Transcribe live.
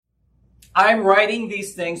I am writing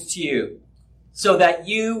these things to you so that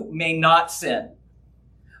you may not sin.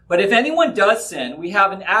 But if anyone does sin, we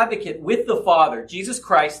have an advocate with the Father, Jesus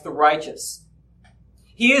Christ the righteous.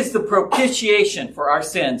 He is the propitiation for our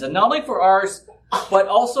sins, and not only for ours, but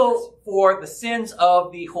also for the sins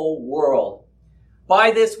of the whole world.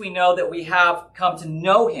 By this we know that we have come to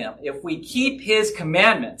know him if we keep his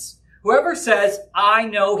commandments. Whoever says, I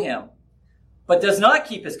know him, but does not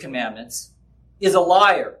keep his commandments, is a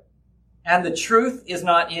liar, and the truth is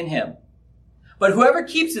not in him. But whoever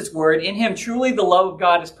keeps his word, in him truly the love of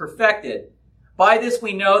God is perfected. By this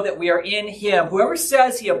we know that we are in him. Whoever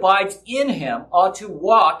says he abides in him ought to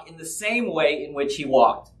walk in the same way in which he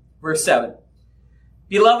walked. Verse 7.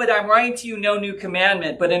 Beloved, I'm writing to you no new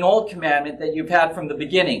commandment, but an old commandment that you've had from the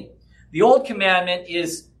beginning. The old commandment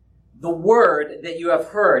is the word that you have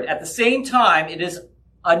heard. At the same time, it is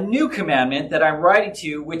a new commandment that I'm writing to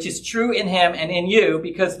you, which is true in him and in you,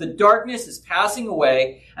 because the darkness is passing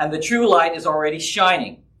away and the true light is already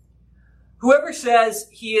shining. Whoever says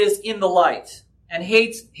he is in the light and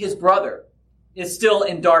hates his brother is still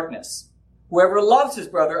in darkness. Whoever loves his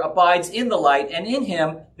brother abides in the light, and in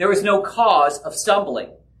him there is no cause of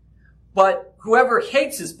stumbling. But whoever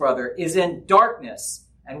hates his brother is in darkness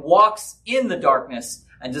and walks in the darkness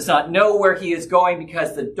and does not know where he is going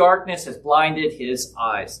because the darkness has blinded his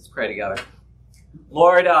eyes. Let's pray together.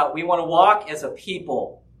 Lord, we want to walk as a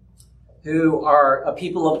people who are a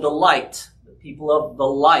people of the light, the people of the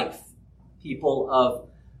life, people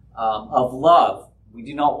of love. We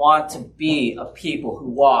do not want to be a people who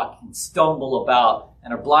walk and stumble about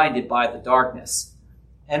and are blinded by the darkness.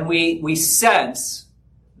 And we sense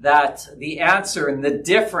that the answer and the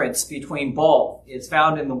difference between both is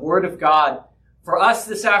found in the Word of God for us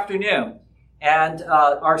this afternoon, and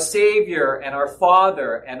our Savior and our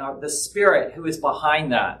Father and the Spirit who is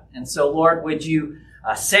behind that. And so, Lord, would you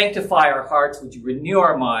sanctify our hearts? Would you renew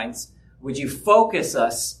our minds? Would you focus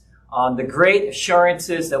us on the great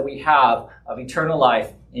assurances that we have of eternal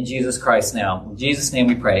life in Jesus Christ now? In Jesus' name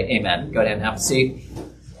we pray. Amen. Go ahead and have a seat.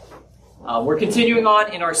 We're continuing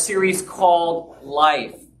on in our series called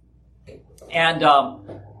Life. And,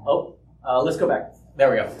 let's go back. There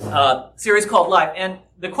we go. Series called Life. And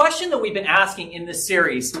the question that we've been asking in this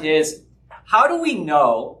series is, how do we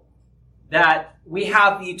know that we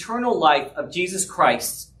have the eternal life of Jesus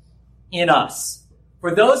Christ in us?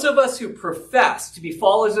 For those of us who profess to be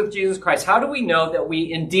followers of Jesus Christ, how do we know that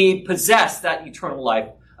we indeed possess that eternal life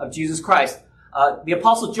of Jesus Christ? The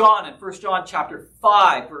Apostle John in 1 John chapter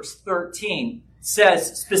 5, verse 13,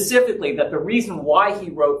 says specifically that the reason why he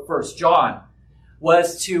wrote 1 John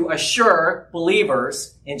was to assure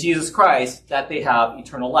believers in Jesus Christ that they have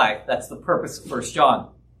eternal life. That's the purpose of 1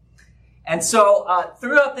 John. And so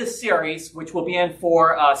throughout this series, which we'll be in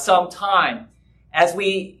for some time,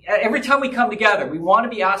 every time we come together, we want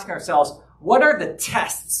to be asking ourselves, what are the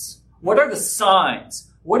tests? What are the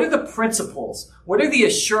signs? What are the principles? What are the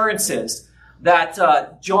assurances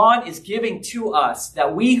that John is giving to us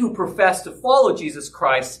that we who profess to follow Jesus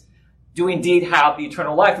Christ do indeed have the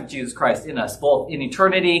eternal life of Jesus Christ in us, both in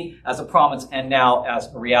eternity as a promise and now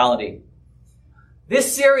as a reality?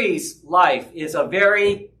 This series, Life, is a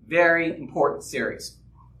very, very important series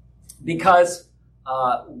because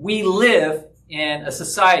we live in a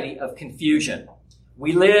society of confusion.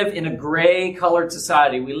 We live in a gray-colored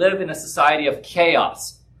society. We live in a society of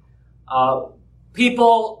chaos.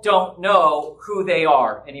 People don't know who they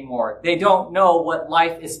are anymore. They don't know what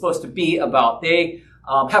life is supposed to be about. They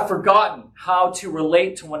have forgotten how to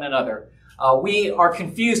relate to one another. We are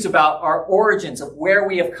confused about our origins of where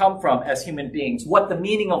we have come from as human beings, what the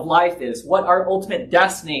meaning of life is, what our ultimate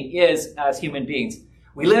destiny is as human beings.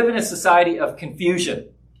 We live in a society of confusion.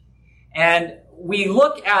 And we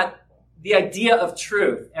look at the idea of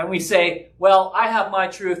truth and we say, well, I have my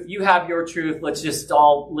truth, you have your truth, let's just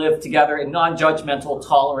all live together in non-judgmental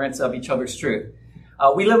tolerance of each other's truth.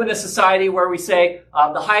 We live in a society where we say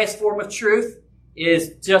the highest form of truth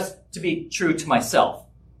is just to be true to myself.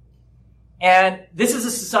 And this is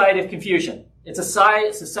a society of confusion. It's a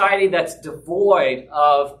society that's devoid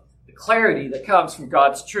of the clarity that comes from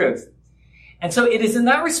God's truth. And so it is in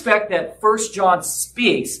that respect that 1 John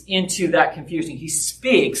speaks into that confusion. He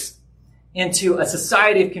speaks into a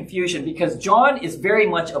society of confusion because John is very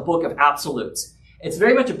much a book of absolutes. It's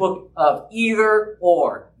very much a book of either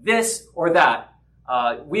or, this or that.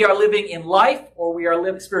 We are living in life, or we are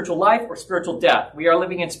living spiritual life or spiritual death. We are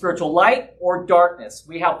living in spiritual light or darkness.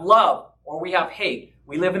 We have love or we have hate.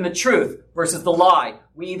 We live in the truth versus the lie.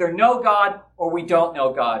 We either know God or we don't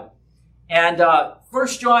know God. And 1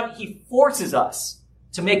 John, he forces us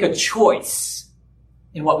to make a choice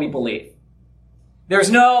in what we believe. There's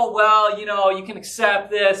no, well, you can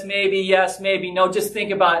accept this, maybe yes, maybe no, just think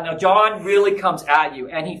about it. Now, John really comes at you,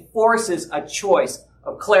 and he forces a choice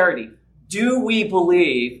of clarity. Do we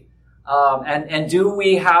believe, and do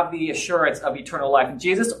we have the assurance of eternal life in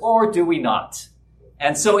Jesus, or do we not?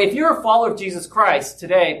 And so if you're a follower of Jesus Christ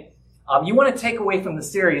today, you want to take away from the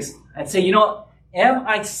series and say, am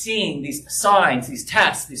I seeing these signs, these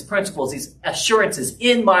tests, these principles, these assurances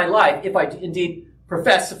in my life if I indeed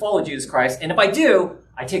profess to follow Jesus Christ? And if I do,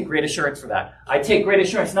 I take great assurance for that. I take great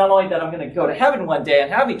assurance not only that I'm going to go to heaven one day and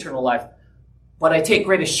have eternal life, but I take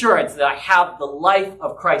great assurance that I have the life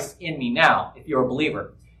of Christ in me now, if you're a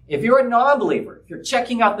believer. If you're a non-believer, if you're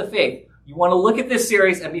checking out the faith, you want to look at this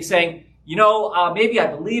series and be saying, maybe I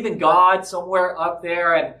believe in God somewhere up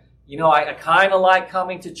there, and, I kind of like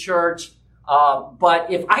coming to church. But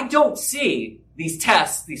if I don't see these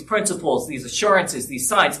tests, these principles, these assurances, these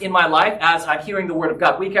signs in my life, as I'm hearing the Word of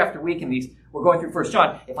God week after week, and we're going through 1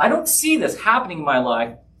 John, if I don't see this happening in my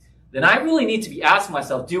life, then I really need to be asking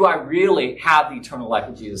myself, do I really have the eternal life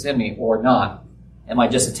of Jesus in me or not? Am I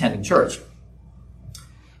just attending church?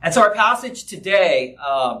 And so our passage today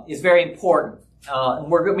is very important. And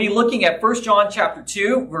we're going to be looking at 1 John chapter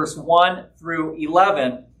 2, verse 1 through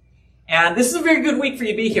 11. And this is a very good week for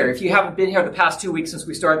you to be here if you haven't been here the past 2 weeks since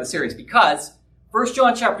we started the series, because 1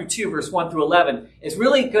 John chapter 2, verse 1 through 11 is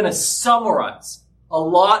really going to summarize a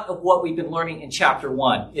lot of what we've been learning in chapter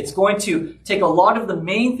 1. It's going to take a lot of the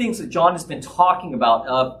main things that John has been talking about,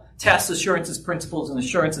 of tests, assurances, principles, and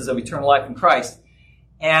assurances of eternal life in Christ.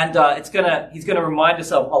 And he's going to remind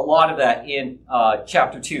us of a lot of that in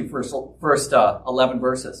chapter 2, first 11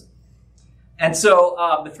 verses. And so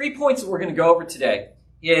the 3 points that we're going to go over today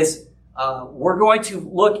is we're going to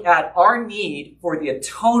look at our need for the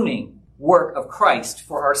atoning work of Christ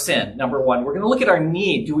for our sin. Number one, we're going to look at our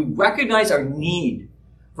need. Do we recognize our need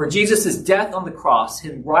for Jesus' death on the cross,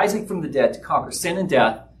 him rising from the dead to conquer sin and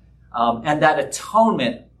death, and that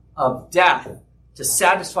atonement of death to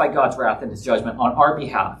satisfy God's wrath and his judgment on our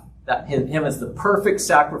behalf, that him as the perfect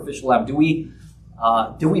sacrificial lamb? Do we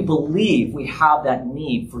believe we have that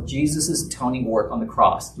need for Jesus' atoning work on the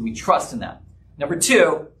cross? Do we trust in that? Number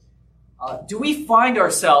two, do we find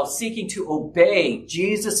ourselves seeking to obey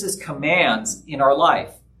Jesus' commands in our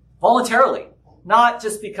life voluntarily? Not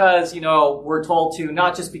just because, we're told to,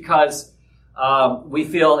 not just because we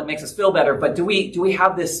feel it makes us feel better, but do we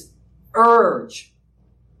have this urge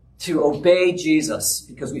to obey Jesus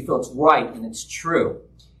because we feel it's right and it's true?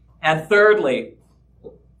 And thirdly,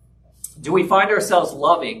 do we find ourselves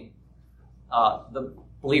loving the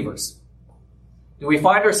believers? Do we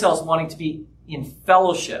find ourselves wanting to be in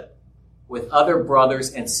fellowship with other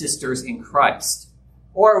brothers and sisters in Christ?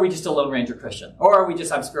 Or are we just a Lone Ranger Christian? Or are we just,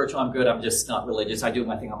 I'm spiritual, I'm good, I'm just not religious, I do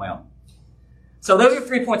my thing on my own? So those are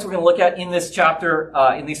 3 points we're going to look at in this chapter,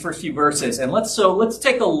 in these first few verses. And let's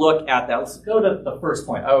take a look at that. Let's go to the first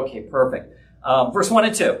point. Okay, perfect. Verse 1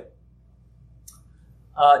 and 2.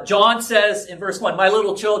 John says in verse 1, my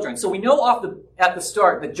little children. So we know at the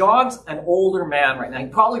start that John's an older man right now. He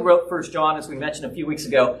probably wrote 1 John, as we mentioned a few weeks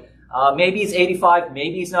ago. Maybe he's 85,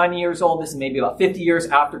 maybe he's 90 years old. This is maybe about 50 years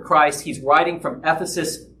after Christ. He's writing from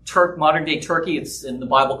Ephesus, modern-day Turkey. It's in the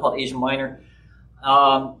Bible called Asia Minor.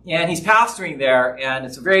 And he's pastoring there, and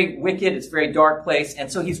it's a very wicked, it's a very dark place. And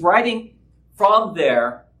so he's writing from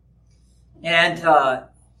there, and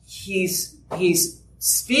he's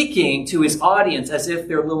speaking to his audience as if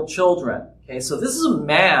they're little children. Okay, so this is a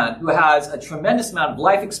man who has a tremendous amount of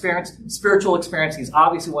life experience, spiritual experience. He's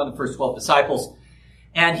obviously one of the first 12 disciples.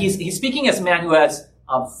 And he's speaking as a man who has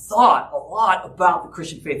thought a lot about the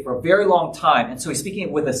Christian faith for a very long time. And so he's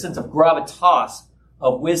speaking with a sense of gravitas,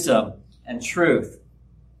 of wisdom and truth.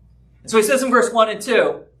 And so he says in verse 1 and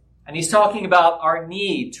 2, and he's talking about our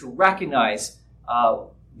need to recognize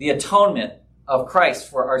the atonement of Christ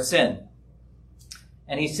for our sin.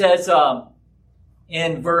 And he says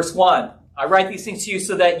in verse 1, I write these things to you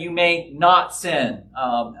so that you may not sin.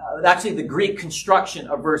 Actually, the Greek construction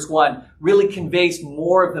of verse 1 really conveys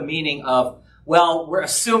more of the meaning of, well, we're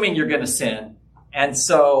assuming you're going to sin. And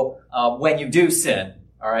so when you do sin,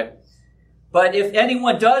 all right. But if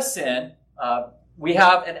anyone does sin, we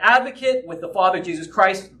have an advocate with the Father, Jesus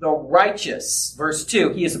Christ, the righteous. Verse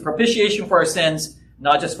 2, he is a propitiation for our sins,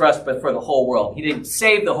 not just for us, but for the whole world. He didn't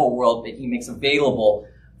save the whole world, but he makes available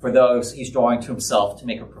for those he's drawing to himself to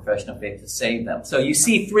make a profession of faith to save them. So you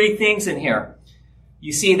see 3 things in here.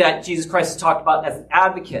 You see that Jesus Christ is talked about as an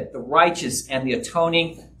advocate, the righteous, and the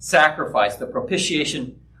atoning sacrifice, the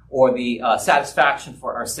propitiation or the satisfaction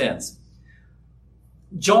for our sins.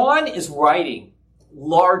 John is writing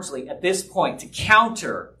largely at this point to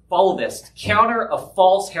counter follow this, to counter a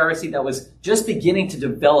false heresy that was just beginning to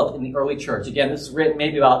develop in the early church. Again, this is written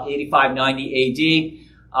maybe about 85, 90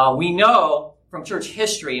 AD. We know from church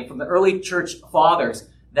history and from the early church fathers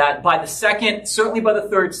that by the second, certainly by the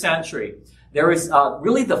 3rd century, there was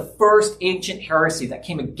really the first ancient heresy that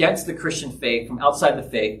came against the Christian faith from outside the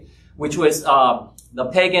faith, which was the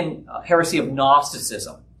pagan heresy of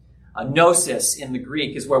Gnosticism. Gnosis in the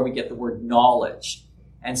Greek is where we get the word knowledge.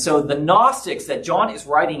 And so the Gnostics that John is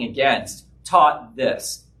writing against taught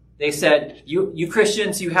this. They said, you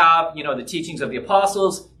Christians, you have, the teachings of the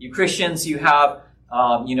apostles. You Christians, you have,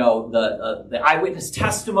 the eyewitness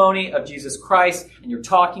testimony of Jesus Christ, and you're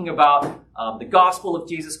talking about the gospel of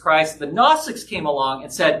Jesus Christ. The Gnostics came along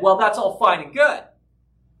and said, well, that's all fine and good,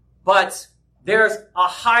 but there's a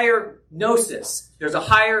higher gnosis. There's a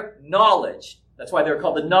higher knowledge. That's why they're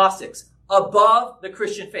called the Gnostics, above the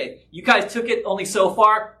Christian faith. You guys took it only so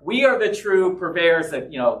far. We are the true purveyors,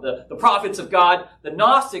 the prophets of God. The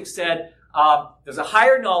Gnostics said there's a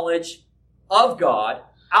higher knowledge of God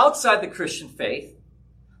outside the Christian faith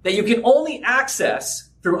that you can only access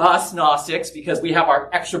through us Gnostics because we have our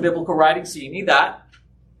extra biblical writings, so you need that.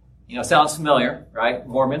 Sounds familiar, right?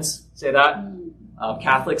 Mormons say that.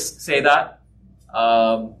 Catholics say that.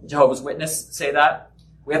 Jehovah's Witnesses say that.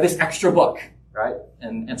 We have this extra book, right?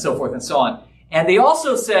 And so forth and so on. And they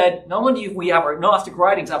also said, not only do we have our Gnostic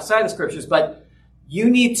writings outside the scriptures, but you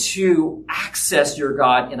need to access your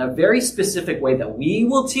God in a very specific way that we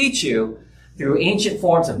will teach you through ancient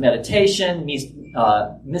forms of meditation,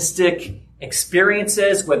 mystic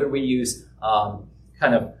experiences, whether we use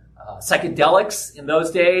psychedelics in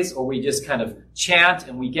those days, or we just kind of chant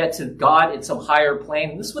and we get to God in some higher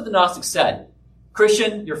plane. And this is what the Gnostics said.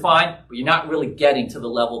 Christian, you're fine, but you're not really getting to the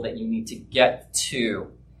level that you need to get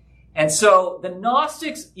to. And so the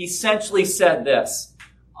Gnostics essentially said this.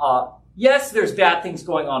 Yes, there's bad things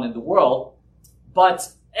going on in the world,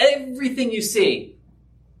 but everything you see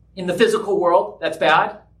in the physical world that's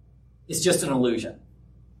bad is just an illusion.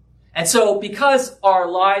 And so because our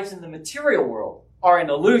lives in the material world are an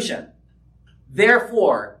illusion,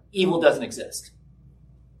 therefore evil doesn't exist.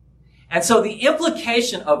 And so the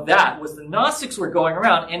implication of that was the Gnostics were going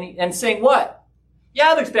around and saying what?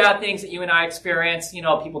 Yeah, there's bad things that you and I experience.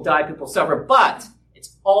 People die, people suffer, but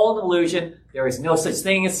it's all an illusion. There is no such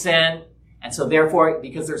thing as sin. And so therefore,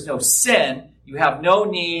 because there's no sin, you have no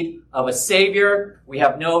need of a savior. We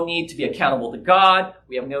have no need to be accountable to God.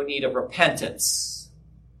 We have no need of repentance.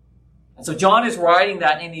 And so John is writing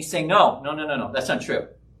that and he's saying, no, that's not true.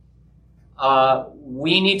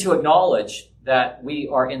 We need to acknowledge that we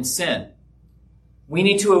are in sin. We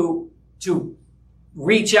need to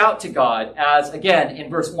reach out to God as, again,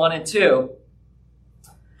 in verse 1 and 2,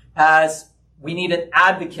 as we need an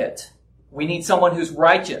advocate. We need someone who's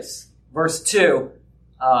righteous. Verse 2,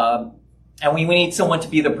 and we need someone to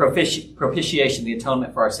be the propitiation, the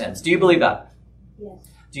atonement for our sins. Do you believe that? Yes.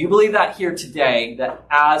 Do you believe that here today, that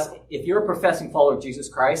if you're a professing follower of Jesus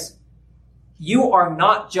Christ, you are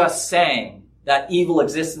not just saying that evil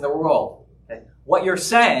exists in the world. Okay? What you're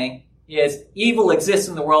saying is evil exists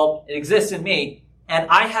in the world, it exists in me, and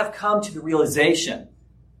I have come to the realization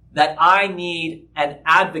that I need an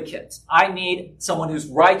advocate. I need someone who's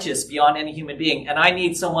righteous beyond any human being, and I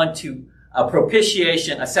need someone to a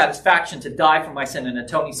propitiation, a satisfaction to die for my sin, an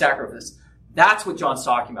atoning sacrifice. That's what John's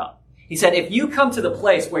talking about. He said, if you come to the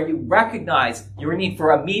place where you recognize your need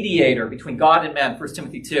for a mediator between God and man, 1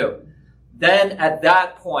 Timothy 2, then at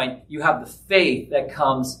that point, you have the faith that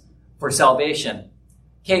comes for salvation.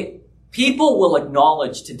 Okay, people will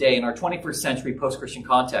acknowledge today in our 21st century post-Christian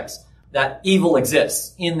context that evil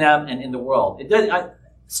exists in them and in the world.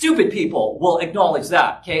 Stupid people will acknowledge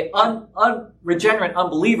that. Okay, unregenerate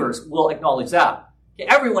unbelievers will acknowledge that. Okay,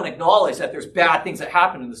 everyone acknowledges that there's bad things that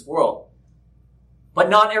happen in this world. But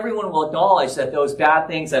not everyone will acknowledge that those bad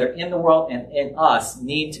things that are in the world and in us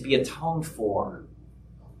need to be atoned for.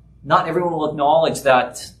 Not everyone will acknowledge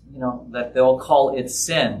that, that they'll call it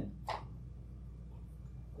sin.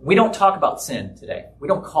 We don't talk about sin today. We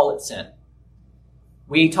don't call it sin.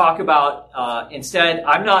 We talk about, instead,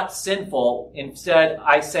 I'm not sinful. Instead,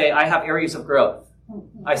 I say I have areas of growth.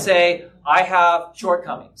 I say I have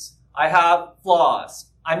shortcomings. I have flaws.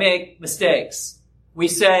 I make mistakes. We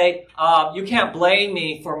say, you can't blame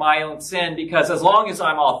me for my own sin because as long as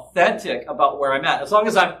I'm authentic about where I'm at, as long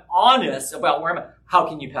as I'm honest about where I'm at, how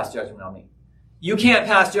can you pass judgment on me? You can't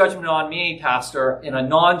pass judgment on me, Pastor, in a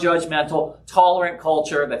non-judgmental, tolerant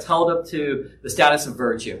culture that's held up to the status of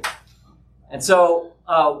virtue. And so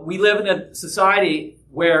we live in a society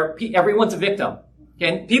where everyone's a victim.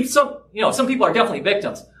 Okay? Some people are definitely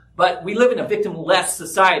victims, but we live in a victimless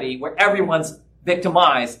society where everyone's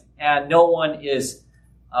victimized and no one is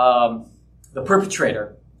the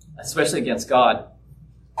perpetrator, especially against God.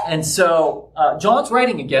 And so John's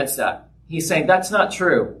writing against that. He's saying that's not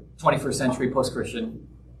true, 21st century post-Christian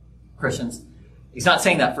Christians. He's not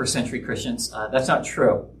saying that first century Christians. That's not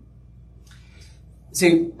true.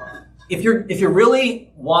 See, if you're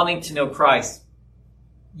really wanting to know Christ,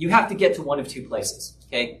 you have to get to one of two places,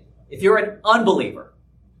 okay? If you're an unbeliever,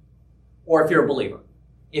 or if you're a believer.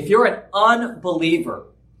 If you're an unbeliever,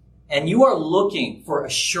 and you are looking for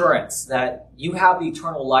assurance that you have the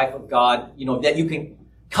eternal life of God, that you can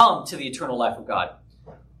come to the eternal life of God,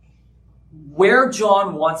 where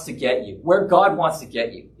John wants to get you, where God wants to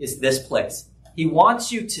get you, is this place. He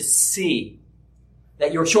wants you to see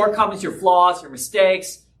that your shortcomings, your flaws, your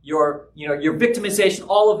mistakes, your victimization,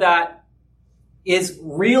 all of that is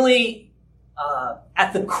really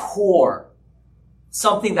at the core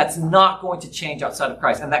something that's not going to change outside of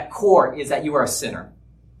Christ. And that core is that you are a sinner.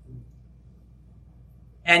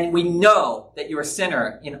 And we know that you're a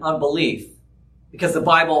sinner in unbelief because the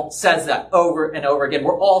Bible says that over and over again.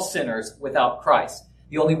 We're all sinners without Christ.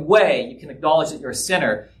 The only way you can acknowledge that you're a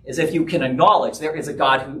sinner is if you can acknowledge there is a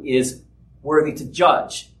God who is worthy to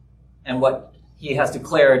judge and what he has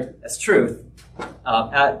declared as truth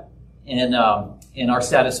in our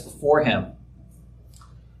status before him.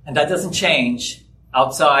 And that doesn't change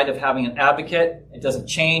outside of having an advocate. It doesn't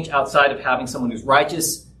change outside of having someone who's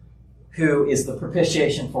righteous, who is the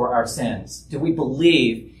propitiation for our sins. Do we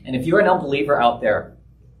believe? And if you're an unbeliever out there,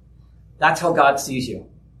 that's how God sees you.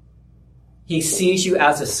 He sees you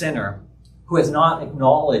as a sinner who has not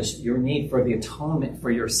acknowledged your need for the atonement for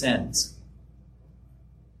your sins.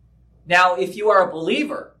 Now, if you are a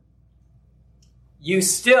believer, you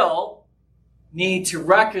still need to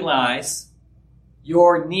recognize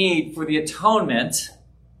your need for the atonement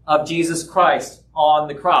of Jesus Christ on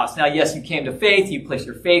the cross. Now, yes, you came to faith. You placed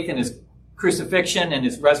your faith in his crucifixion and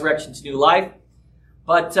his resurrection to new life.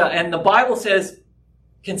 But, and the Bible says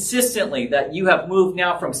consistently that you have moved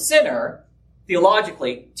now from sinner,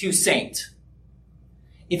 theologically, to saint.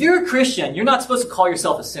 If you're a Christian, you're not supposed to call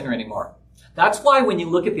yourself a sinner anymore. That's why when you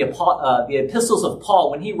look at the epistles of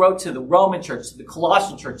Paul, when he wrote to the Roman church, to the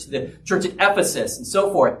Colossian church, to the church at Ephesus, and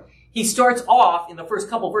so forth, he starts off in the first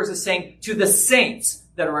couple verses saying, to the saints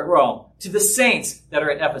that are at Rome, to the saints that are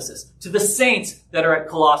at Ephesus, to the saints that are at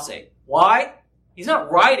Colossae. Why? He's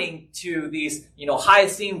not writing to these, high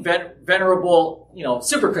esteemed, venerable,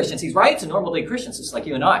 super Christians. He's writing to normal day Christians, just like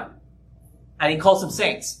you and I. And he calls them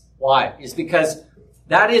saints. Why? It's because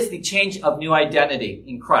that is the change of new identity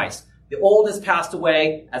in Christ. The old has passed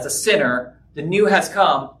away as a sinner. The new has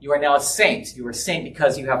come. You are now a saint. You are a saint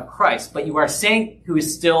because you have Christ. But you are a saint who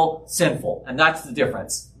is still sinful. And that's the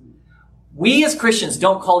difference. We as Christians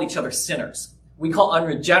don't call each other sinners. We call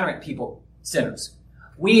unregenerate people sinners.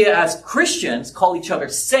 We as Christians call each other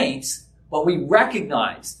saints, but we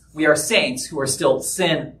recognize we are saints who are still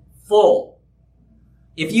sinful.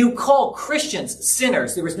 If you call Christians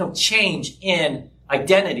sinners, there is no change in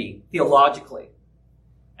identity theologically.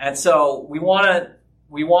 And so we want to,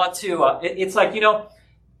 it's like,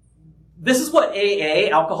 this is what AA,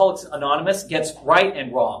 Alcoholics Anonymous, gets right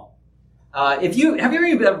and wrong. Have you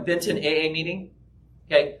ever been to an AA meeting?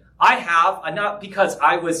 Okay. I have, not because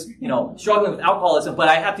I was, struggling with alcoholism, but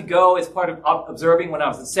I had to go as part of observing when I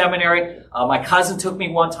was in seminary. My cousin took me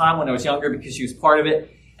one time when I was younger because she was part of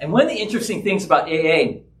it. And one of the interesting things about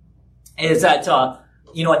AA is that,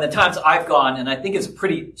 in the times I've gone, and I think it's a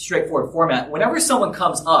pretty straightforward format, whenever someone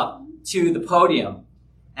comes up to the podium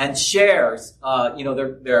and shares,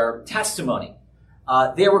 their testimony,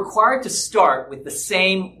 they're required to start with the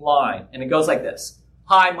same line. And it goes like this.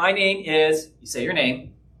 Hi, my name is, you say your name.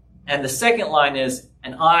 And the second line is,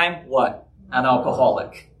 and I'm what? An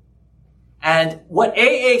alcoholic. And what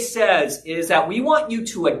AA says is that we want you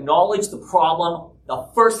to acknowledge the problem the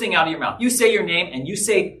first thing out of your mouth. You say your name and you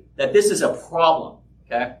say that this is a problem.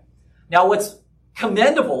 Okay? Now what's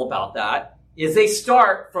commendable about that is they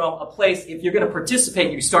start from a place, if you're going to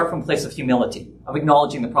participate, you start from a place of humility, of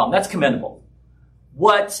acknowledging the problem. That's commendable.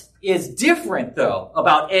 What is different, though,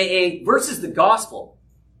 about AA versus the gospel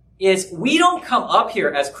is we don't come up here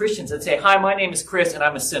as Christians and say, hi, my name is Chris and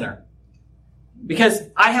I'm a sinner. Because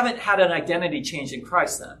I haven't had an identity change in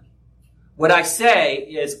Christ then. What I say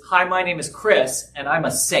is, hi, my name is Chris and I'm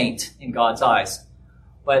a saint in God's eyes.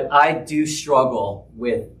 But I do struggle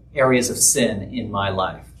with areas of sin in my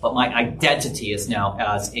life. But my identity is now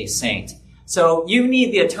as a saint. So you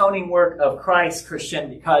need the atoning work of Christ,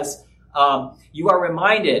 Christian, because you are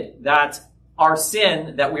reminded that our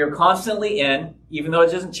sin that we are constantly in, even though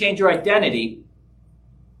it doesn't change your identity,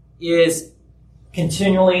 is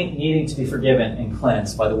continually needing to be forgiven and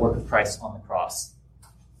cleansed by the work of Christ on the cross.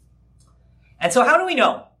 And so how do we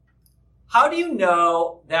know? How do you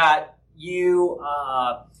know that you're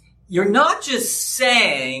not just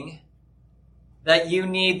saying that you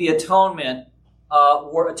need the atoning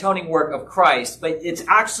work of Christ, but it's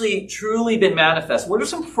actually truly been manifest? What are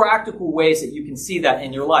some practical ways that you can see that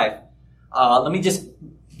in your life? Let me just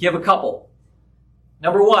give a couple.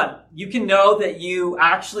 Number one, you can know that you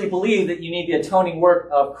actually believe that you need the atoning work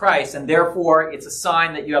of Christ, and therefore it's a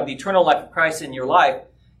sign that you have the eternal life of Christ in your life.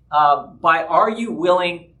 Are you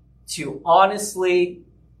willing to honestly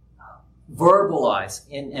verbalize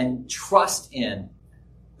and trust in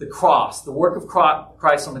the cross, the work of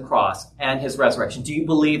Christ on the cross and his resurrection? Do you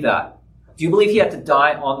believe that? Do you believe he had to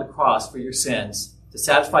die on the cross for your sins to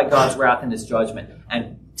satisfy God's wrath and his judgment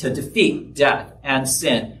and to defeat death and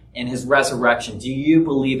sin in his resurrection? Do you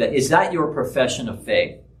believe that? Is that your profession of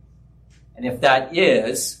faith? And if that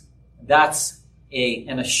is, that's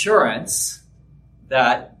an assurance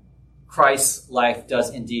that Christ's life does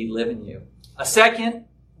indeed live in you. A second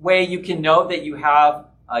way you can know that you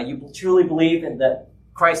truly believe in that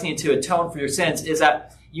Christ needed to atone for your sins is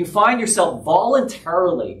that you find yourself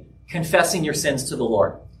voluntarily confessing your sins to the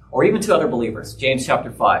Lord, or even to other believers. James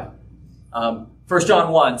chapter 5. 1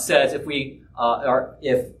 John 1 says, if we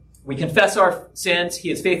confess our sins,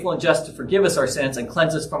 he is faithful and just to forgive us our sins and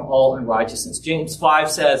cleanse us from all unrighteousness. James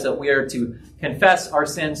 5 says that we are to confess our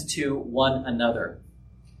sins to one another.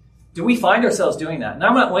 Do we find ourselves doing that?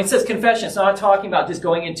 Now, when it says confession, it's not talking about just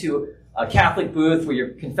going into a Catholic booth where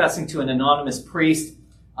you're confessing to an anonymous priest.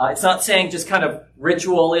 It's not saying just kind of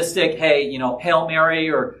ritualistic, hey, Hail Mary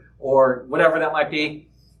or whatever that might be.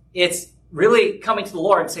 It's really coming to the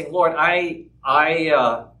Lord and saying, Lord,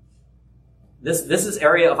 this is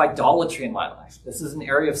area of idolatry in my life. This is an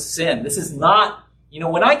area of sin. This is not,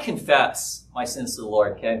 when I confess my sins to the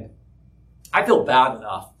Lord, okay, I feel bad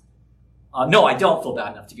enough. No, I don't feel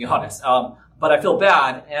bad enough, to be honest. But I feel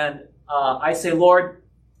bad, and I say, Lord,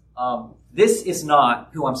 this is not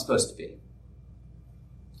who I'm supposed to be.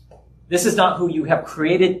 This is not who you have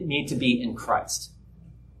created me to be in Christ.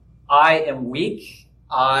 I am weak.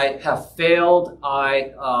 I have failed.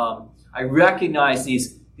 I recognize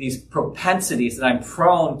these propensities that I'm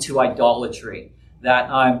prone to idolatry, that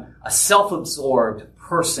I'm a self-absorbed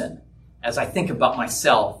person as I think about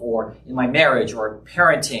myself or in my marriage or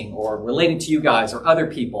parenting or relating to you guys or other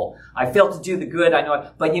people. I fail to do the good. I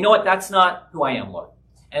know, but you know what? That's not who I am, Lord.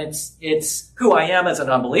 And it's who I am as an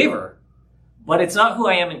unbeliever, but it's not who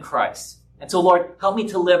I am in Christ. And so, Lord, help me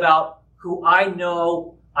to live out who I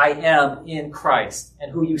know I am in Christ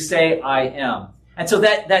and who you say I am. And so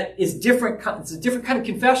that is different. It's a different kind of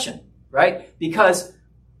confession, right? Because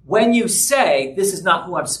when you say, this is not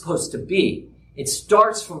who I'm supposed to be, it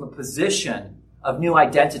starts from a position of new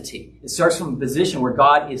identity. It starts from a position where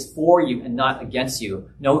God is for you and not against you.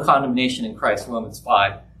 No condemnation in Christ, Romans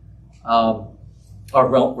 5. Or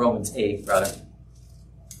Romans 8, rather.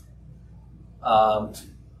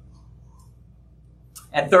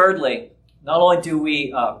 And thirdly, not only do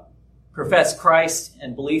we profess Christ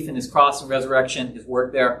and belief in his cross and resurrection, his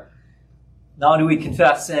work there, not only do we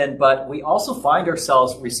confess sin, but we also find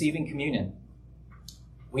ourselves receiving communion.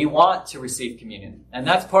 We want to receive communion. And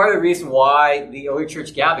that's part of the reason why the early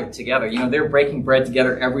church gathered together. They're breaking bread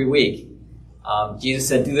together every week. Jesus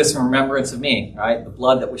said, do this in remembrance of me, right? The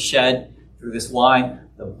blood that was shed through this wine,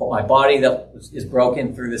 my body that is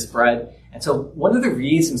broken through this bread. And so one of the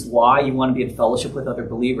reasons why you want to be in fellowship with other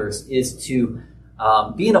believers is to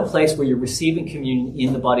be in a place where you're receiving communion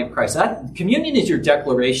in the body of Christ. That communion is your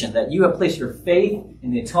declaration that you have placed your faith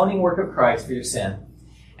in the atoning work of Christ for your sin.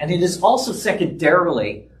 And it is also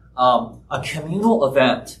secondarily a communal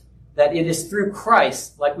event, that it is through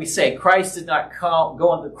Christ, like we say, Christ did not go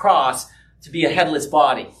on the cross to be a headless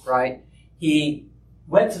body, right? He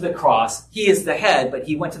went to the cross. He is the head, but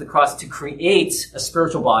he went to the cross to create a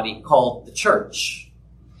spiritual body called the church.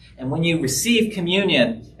 And when you receive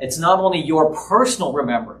communion, it's not only your personal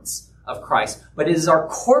remembrance of Christ, but it is our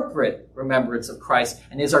corporate remembrance of Christ,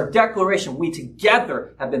 and it is our declaration we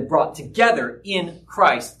together have been brought together in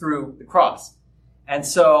Christ through the cross. And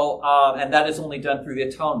so, and that is only done through the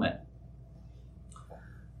atonement.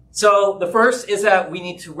 So the first is that we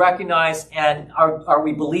need to recognize, and are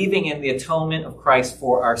we believing in the atonement of Christ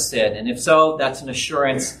for our sin? And if so, that's an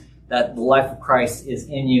assurance that the life of Christ is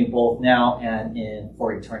in you both now and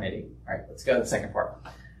for eternity. All right, let's go to the second part.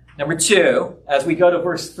 Number 2, as we go to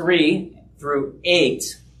verse 3 through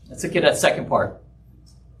 8, let's look at that second part.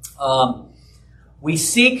 We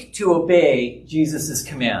seek to obey Jesus'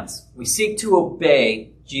 commands. We seek to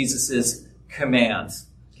obey Jesus' commands.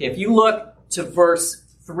 Okay, if you look to verse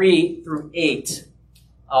 3 through 8,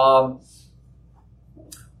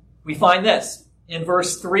 we find this. In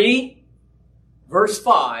verse 3, verse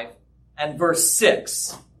 5, and verse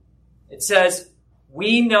 6, it says,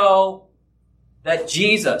 we know that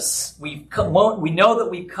Jesus, we know that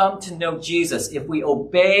we've come to know Jesus if we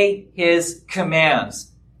obey his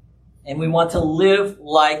commands. And we want to live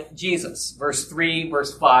like Jesus. Verse 3,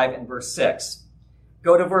 verse 5, and verse 6.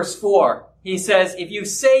 Go to verse 4. He says, if you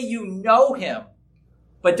say you know him,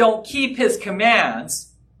 but don't keep his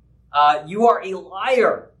commands, you are a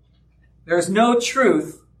liar. There's no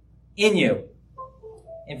truth in you.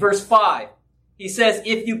 In verse 5, he says,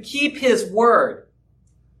 if you keep his word,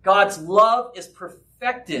 God's love is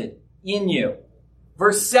perfected in you.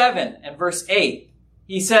 Verse 7 and verse 8,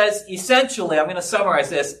 he says, essentially, I'm going to summarize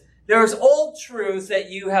this, there's old truths that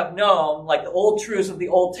you have known, like the old truths of the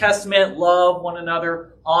Old Testament, love one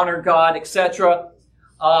another, honor God, etc.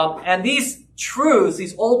 And these truths,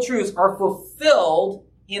 these old truths, are fulfilled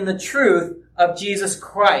in the truth of Jesus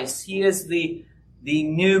Christ. He is the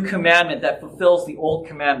new commandment that fulfills the old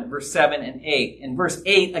commandment, verse 7 and 8. In verse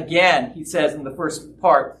 8, again, he says in the first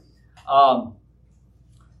part,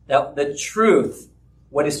 that the truth,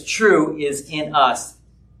 what is true, is in us.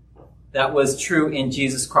 That was true in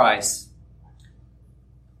Jesus Christ.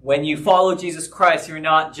 When you follow Jesus Christ, you're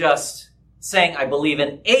not just saying, I believe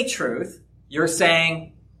in a truth. You're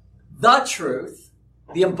saying the truth,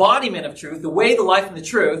 the embodiment of truth, the way, the life, and the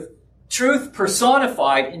truth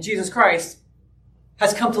personified in Jesus Christ,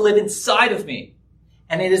 has come to live inside of me.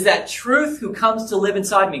 And it is that truth who comes to live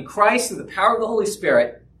inside me, Christ, through the power of the Holy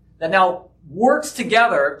Spirit, that now works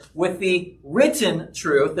together with the written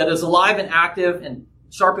truth that is alive and active and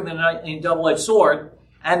sharper than a double-edged sword.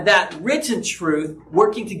 And that written truth,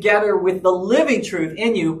 working together with the living truth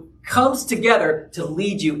in you, comes together to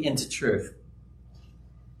lead you into truth.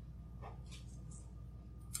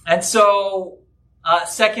 And so,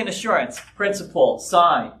 second assurance, principle,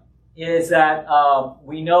 sign, is that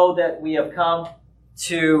we know that we have come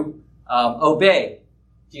to obey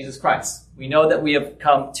Jesus Christ. We know that we have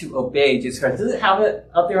come to obey Jesus Christ. Does it have it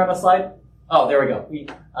up there on the slide? Oh, there we go. We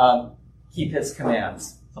keep his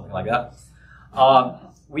commands, something like that.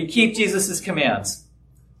 We keep Jesus' commands.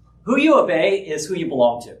 Who you obey is who you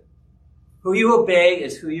belong to. Who you obey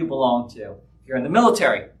is who you belong to. If you're in the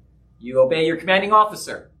military, you obey your commanding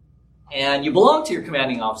officer. And you belong to your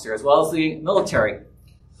commanding officer as well as the military.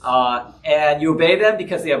 And you obey them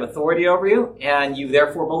because they have authority over you, and you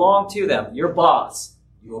therefore belong to them. Your boss,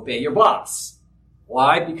 you obey your boss.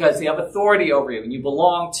 Why? Because they have authority over you, and you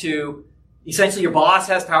belong to, essentially your boss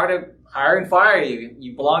has power to hire and fire you.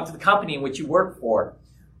 You belong to the company in which you work for.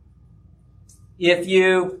 If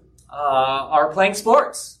you are playing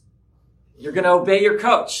sports, you're going to obey your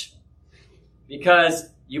coach because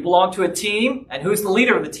you belong to a team, and who's the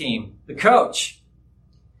leader of the team? The coach.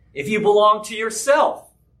 If you belong to yourself,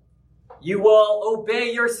 you will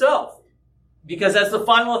obey yourself because that's the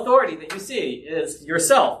final authority that you see is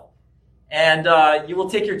yourself. And you will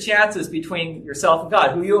take your chances between yourself and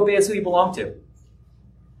God. Who you obey is who you belong to.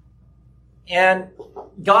 And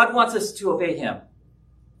God wants us to obey him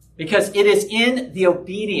because it is in the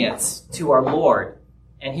obedience to our Lord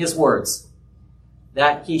and his words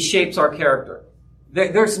that he shapes our character.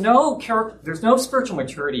 There's no spiritual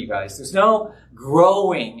maturity, you guys. There's no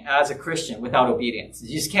growing as a Christian without obedience.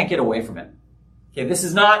 You just can't get away from it. Okay, this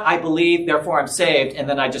is not, I believe, therefore I'm saved, and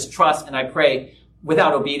then I just trust and I pray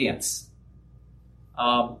without obedience.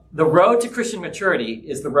 The road to Christian maturity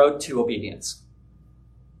is the road to obedience.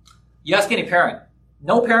 You ask any parent,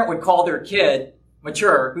 no parent would call their kid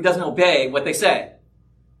mature who doesn't obey what they say,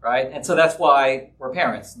 right? And so that's why we're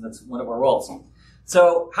parents, and that's one of our roles.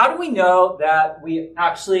 So how do we know that we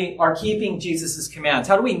actually are keeping Jesus' commands?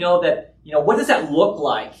 How do we know that, what does that look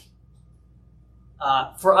like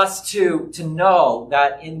for us to know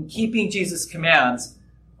that in keeping Jesus' commands,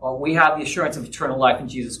 we have the assurance of eternal life in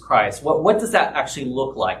Jesus Christ? What does that actually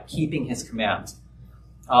look like, keeping his commands?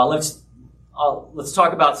 Let's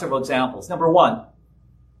talk about several examples. Number one,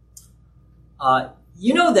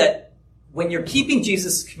 you know that when you're keeping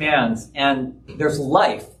Jesus' commands and there's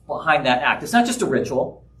life behind that act, it's not just a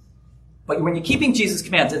ritual, but when you're keeping Jesus'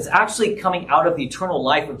 commands, it's actually coming out of the eternal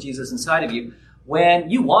life of Jesus inside of you when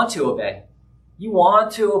you want to obey. You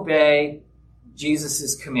want to obey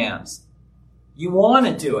Jesus' commands. You want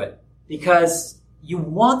to do it because you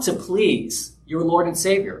want to please your Lord and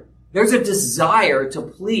Savior. There's a desire to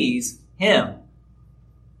please him.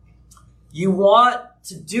 You want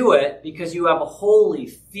to do it because you have a holy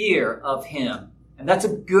fear of him. And that's a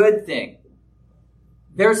good thing.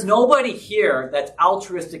 There's nobody here that's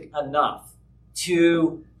altruistic enough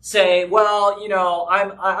to say, well,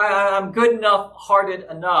 I'm good enough, hearted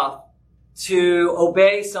enough to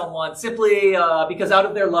obey someone simply because out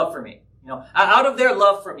of their love for me. Out of their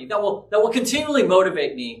love for me, that will continually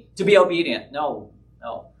motivate me to be obedient. No.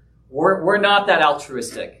 We're not that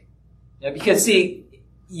altruistic. Because see,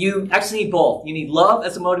 you actually need both. You need love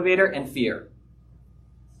as a motivator and fear.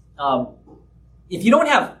 If you don't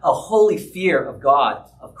have a holy fear of God,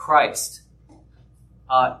 of Christ,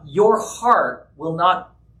 your heart will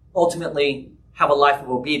not ultimately have a life of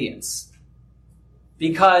obedience.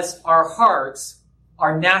 Because our hearts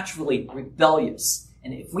are naturally rebellious.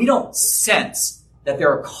 And if we don't sense that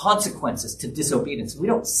there are consequences to disobedience, we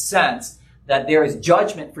don't sense that there is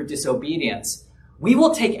judgment for disobedience, we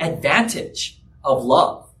will take advantage of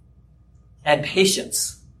love and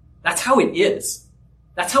patience. That's how it is.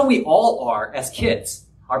 That's how we all are as kids.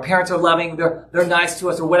 Our parents are loving, they're nice to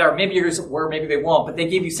us or whatever. Maybe yours were, maybe they won't, but they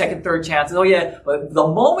give you second, third chances. Oh yeah, but the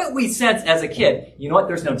moment we sense as a kid, you know what,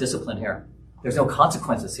 there's no discipline here. There's no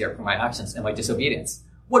consequences here for my actions and my disobedience.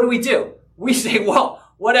 What do? We say, well,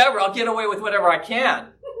 whatever, I'll get away with whatever I can.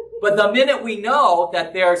 But the minute we know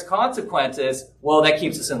that there's consequences, well, that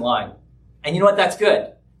keeps us in line. And you know what? That's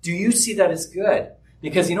good. Do you see that as good?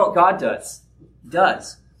 Because you know what God does? He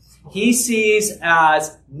does. He sees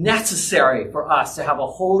as necessary for us to have a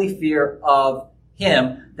holy fear of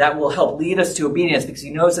Him that will help lead us to obedience because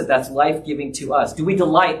He knows that that's life-giving to us. Do we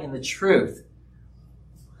delight in the truth?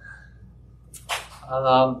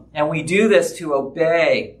 And we do this to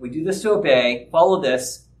obey. Follow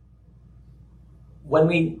this. When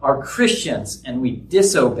we are Christians and we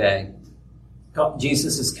disobey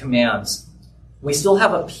Jesus' commands, we still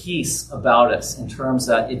have a peace about us in terms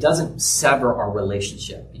that it doesn't sever our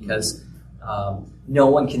relationship because no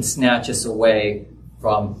one can snatch us away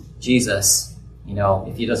from Jesus,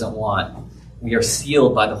 if He doesn't want. We are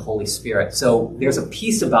sealed by the Holy Spirit. So there's a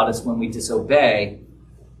peace about us when we disobey.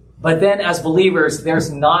 But then as believers,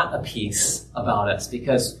 there's not a peace about us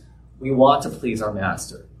because we want to please our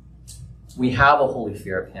Master. We have a holy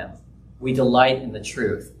fear of Him. We delight in the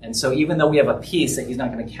truth. And so even though we have a peace that He's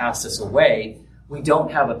not going to cast us away, we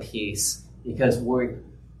don't have a peace because we're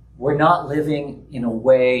not living in a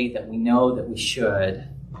way that we know that we should,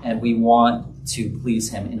 and we want to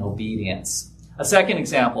please Him in obedience. A second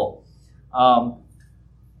example,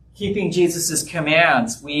 keeping Jesus'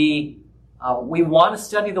 commands. We want to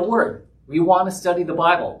study the Word. We want to study the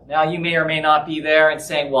Bible. Now, you may or may not be there and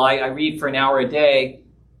saying, well, I read for an hour a day.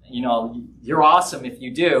 You're awesome if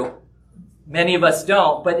you do. Many of us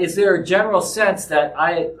don't. But is there a general sense that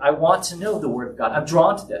I want to know the Word of God? I'm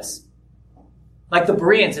drawn to this. Like the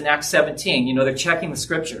Bereans in Acts 17, they're checking the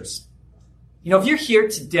Scriptures. If you're here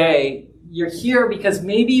today, you're here because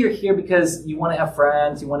you want to have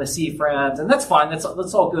friends, you want to see friends, and that's fine. That's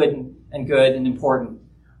all good and important.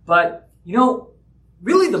 But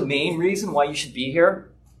really the main reason why you should be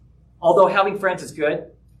here, although having friends is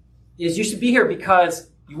good, is you should be here because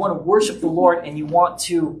you want to worship the Lord and you want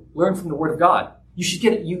to learn from the Word of God. You should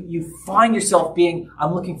you find yourself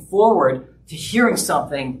I'm looking forward to hearing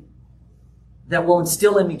something that will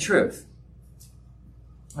instill in me truth.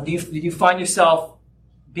 And do you find yourself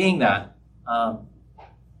being that?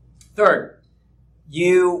 Third,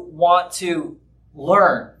 you want to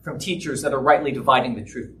learn from teachers that are rightly dividing the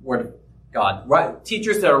truth, Word of God. Right?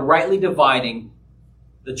 Teachers that are rightly dividing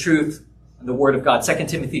the truth and the Word of God. 2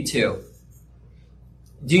 Timothy 2.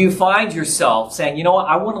 Do you find yourself saying, you know what,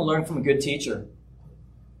 I want to learn from a good teacher?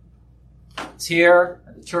 It's here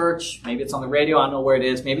at the church. Maybe it's on the radio. I don't know where it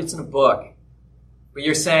is. Maybe it's in a book. But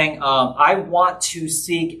you're saying, I want to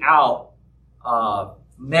seek out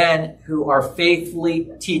men who are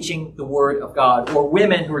faithfully teaching the Word of God, or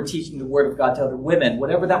women who are teaching the Word of God to other women,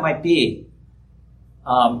 whatever that might be.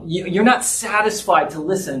 You're not satisfied to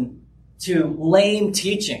listen to lame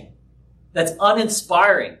teaching that's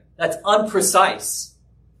uninspiring, that's unprecise.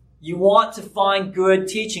 You want to find good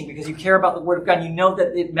teaching because you care about the Word of God. You know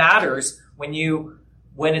that it matters when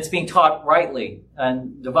it's being taught rightly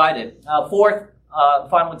and divided. Fourth,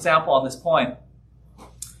 final example on this point.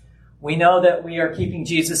 We know that we are keeping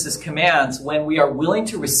Jesus' commands when we are willing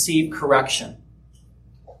to receive correction.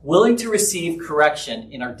 Willing to receive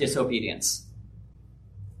correction in our disobedience.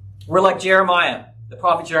 We're like Jeremiah, the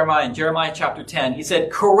prophet Jeremiah, in Jeremiah chapter 10. He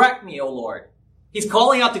said, correct me, O Lord. He's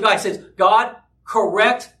calling out to God. He says, God,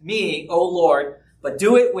 correct me, O Lord, but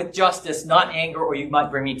do it with justice, not anger, or you might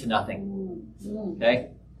bring me to nothing. Okay?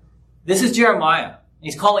 This is Jeremiah.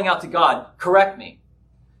 He's calling out to God, correct me.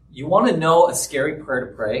 You want to know a scary prayer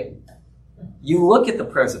to pray? You look at the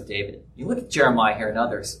prayers of David. You look at Jeremiah here and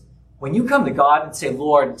others. When you come to God and say,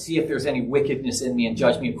 Lord, see if there's any wickedness in me and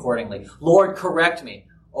judge me accordingly. Lord, correct me.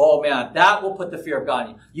 oh man, that will put the fear of God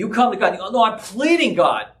in you. You come to God and you go, no, I'm pleading,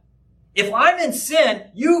 God. If I'm in sin,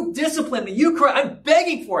 you discipline me. You correct. I'm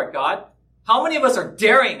begging for it, God. How many of us are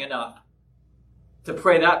daring enough to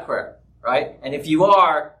pray that prayer, right? And if you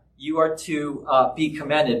are to be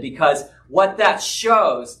commended, because what that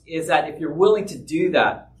shows is that if you're willing to do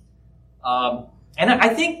that, and I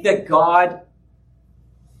think that God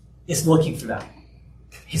is looking for that.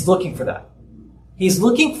 He's looking for that. He's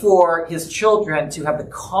looking for his children to have the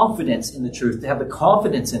confidence in the truth, to have the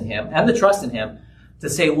confidence in him and the trust in him, to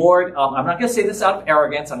say, Lord, I'm not going to say this out of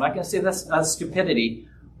arrogance. I'm not going to say this out of stupidity,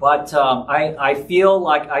 but I feel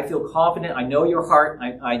confident. I know your heart.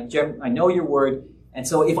 I know your word. And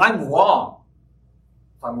so if I'm wrong,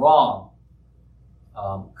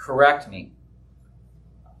 correct me.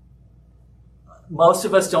 Most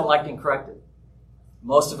of us don't like being corrected.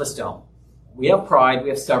 Most of us don't. We have pride. We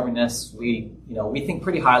have stubbornness. We think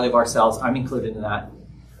pretty highly of ourselves. I'm included in that.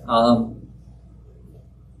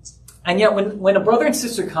 And yet when a brother and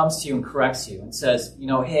sister comes to you and corrects you and says,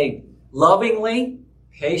 hey, lovingly,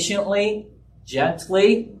 patiently,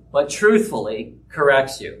 gently, but truthfully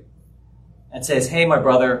corrects you and says, hey, my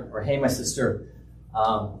brother, or hey, my sister,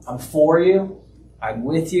 I'm for you. I'm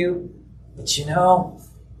with you. But you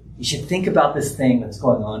should think about this thing that's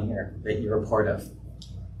going on here that you're a part of.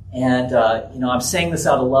 And, I'm saying this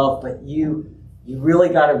out of love, but you really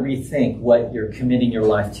got to rethink what you're committing your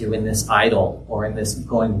life to in this idol or in this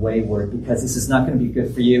going wayward, because this is not going to be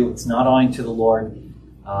good for you. It's not honoring to the Lord.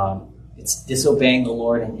 It's disobeying the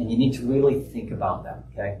Lord, and you need to really think about that,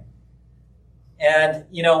 okay? And,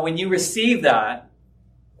 when you receive that,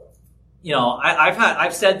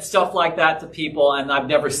 I've said stuff like that to people, and I've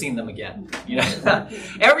never seen them again.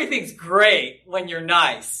 Everything's great when you're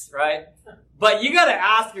nice, right? But you got to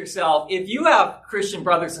ask yourself, if you have Christian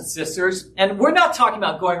brothers and sisters, and we're not talking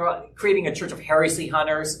about going around creating a church of heresy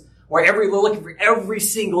hunters, where we're looking for every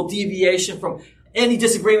single deviation from any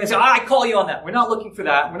disagreement. So I call you on that. We're not looking for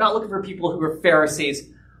that. We're not looking for people who are Pharisees.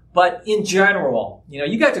 But in general,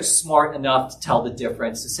 you guys are smart enough to tell the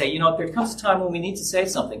difference, to say, if there comes a time when we need to say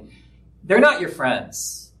something, they're not your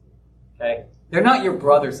friends, okay? They're not your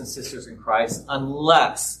brothers and sisters in Christ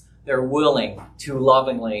unless they're willing to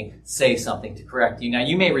lovingly say something to correct you. Now,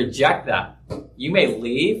 you may reject that. You may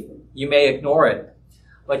leave. You may ignore it.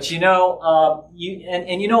 But you don't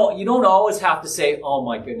always have to say, oh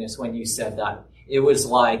my goodness, when you said that, it was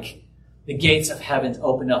like the gates of heaven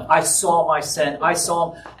opened up. I saw my sin. I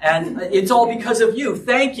saw him, and it's all because of you.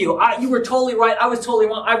 Thank you. You were totally right. I was totally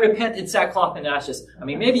wrong. I repent in sackcloth and ashes. I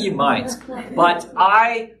mean, maybe you might, but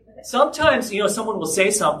sometimes, someone will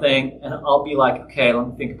say something and I'll be like, okay, let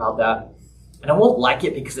me think about that. And I won't like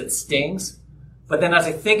it because it stings. But then as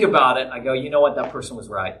I think about it, I go, you know what? That person was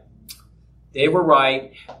right. They were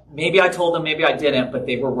right. Maybe I told them, maybe I didn't, but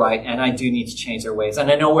they were right. And I do need to change their ways.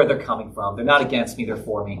 And I know where they're coming from. They're not against me. They're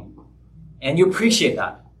for me. And you appreciate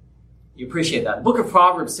that. You appreciate that. The book of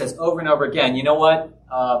Proverbs says over and over again, you know what?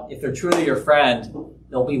 If they're truly your friend,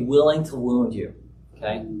 they'll be willing to wound you.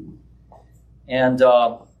 Okay?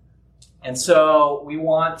 And so we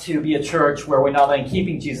want to be a church where we're not only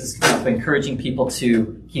keeping Jesus' commands, but encouraging people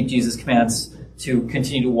to keep Jesus' commands to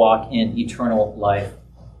continue to walk in eternal life.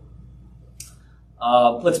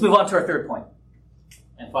 Let's move on to our third point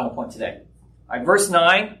and final point today. All right, verse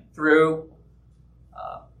 9 through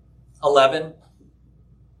 11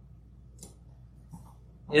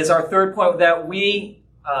 is our third point, that we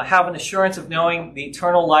have an assurance of knowing the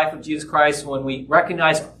eternal life of Jesus Christ when we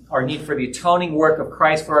recognize our need for the atoning work of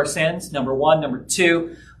Christ for our sins, number one. Number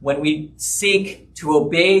two, when we seek to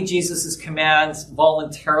obey Jesus' commands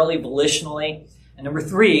voluntarily, volitionally. And number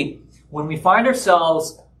three, when we find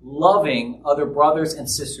ourselves loving other brothers and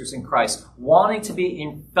sisters in Christ, wanting to be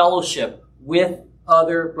in fellowship with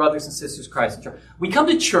other brothers and sisters in Christ. We come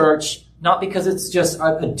to church not because it's just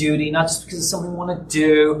a duty, not just because it's something we want to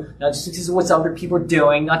do, not just because of what other people are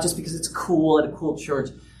doing, not just because it's cool at a cool church.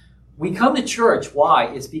 We come to church. Why?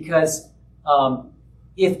 It's because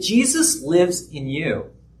if Jesus lives in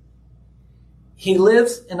you, he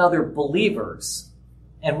lives in other believers,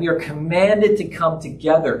 and we are commanded to come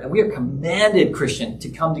together. And we are commanded, Christian, to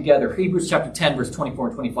come together. Hebrews chapter 10, verse 24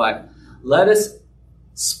 and 25. Let us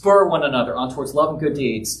spur one another on towards love and good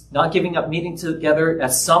deeds, not giving up meeting together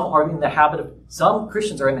as some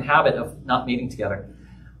Christians are in the habit of not meeting together.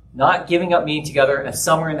 Not giving up meeting together as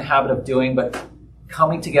some are in the habit of doing, but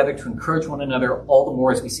coming together to encourage one another all the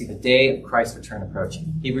more as we see the day of Christ's return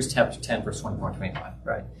approaching. Hebrews chapter 10, verse 24 and 25,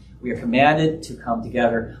 right? We are commanded to come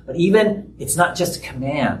together. But even, it's not just a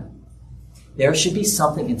command. There should be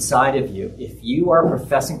something inside of you. If you are a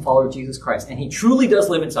professing follower of Jesus Christ, and he truly does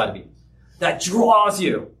live inside of you, that draws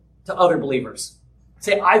you to other believers.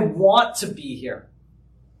 Say, I want to be here.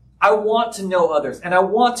 I want to know others, and I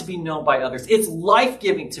want to be known by others. It's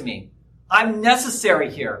life-giving to me. I'm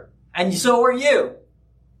necessary here, and so are you.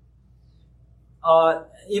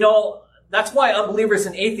 That's why unbelievers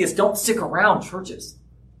and atheists don't stick around churches.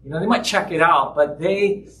 They might check it out, but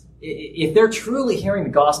if they're truly hearing the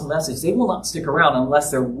gospel message, they will not stick around unless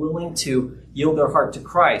they're willing to yield their heart to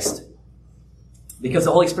Christ, because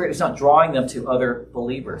the Holy Spirit is not drawing them to other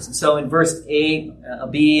believers. And so in verse B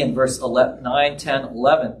and verse 9, 10,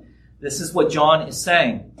 11, this is what John is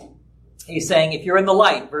saying. He's saying, if you're in the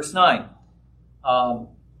light, verse 9,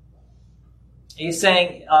 he's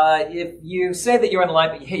saying, if you say that you're in the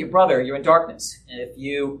light, but you hate your brother, you're in darkness. And if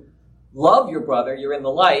you love your brother, you're in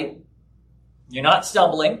the light, you're not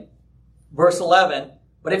stumbling. Verse 11,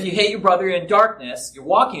 but if you hate your brother, you're in darkness, you're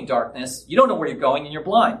walking in darkness, you don't know where you're going, and you're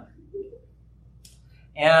blind.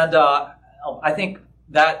 And I think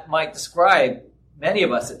that might describe many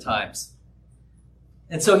of us at times.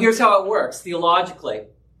 And so here's how it works theologically.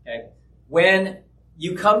 Okay? When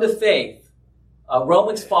you come to faith,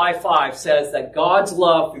 Romans 5:5 says that God's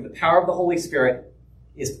love through the power of the Holy Spirit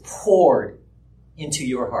is poured into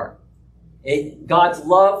your heart. God's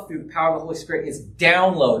love through the power of the Holy Spirit is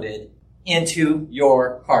downloaded into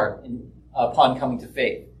your heart upon coming to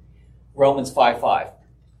faith. Romans 5:5.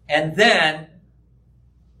 And then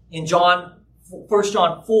in 1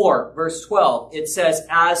 John 4, verse 12, it says,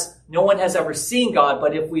 as no one has ever seen God,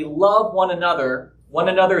 but if we love one another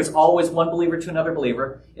is always one believer to another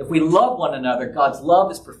believer. If we love one another, God's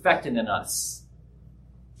love is perfected in us.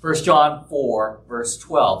 1 John 4, verse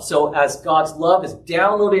 12. So as God's love is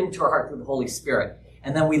downloaded into our heart through the Holy Spirit,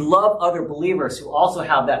 and then we love other believers who also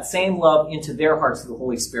have that same love into their hearts through the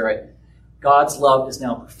Holy Spirit, God's love is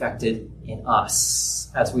now perfected in us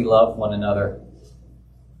as we love one another.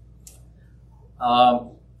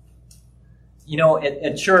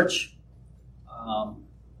 At church,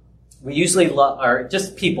 we usually love, or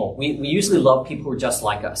just people, we usually love people who are just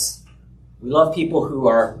like us. We love people who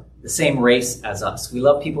are the same race as us. We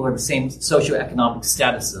love people who are the same socioeconomic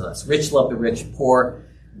status as us. Rich love the rich. Poor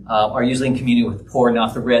are usually in community with the poor,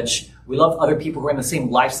 not the rich. We love other people who are in the same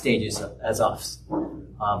life stages as us.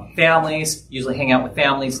 Families usually hang out with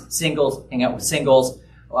families. Singles hang out with singles.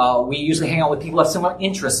 We usually hang out with people who have similar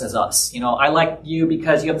interests as us. I like you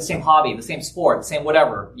because you have the same hobby, the same sport, the same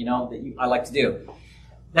whatever, I like to do.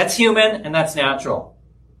 That's human and that's natural.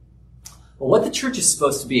 But what the church is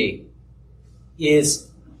supposed to be is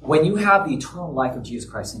when you have the eternal life of Jesus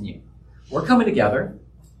Christ in you. We're coming together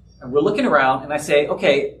and we're looking around and I say,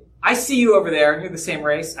 okay, I see you over there and you're the same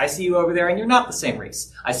race. I see you over there and you're not the same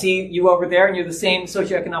race. I see you over there and you're the same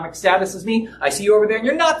socioeconomic status as me. I see you over there and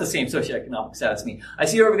you're not the same socioeconomic status as me. I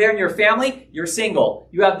see you over there and you're a family. You're single.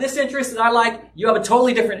 You have this interest that I like. You have a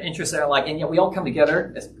totally different interest that I like. And yet we all come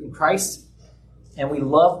together in Christ and we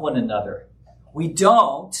love one another. We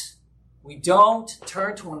don't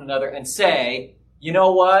turn to one another and say, you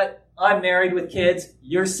know what? I'm married with kids.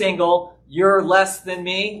 You're single. You're less than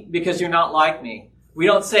me because you're not like me. We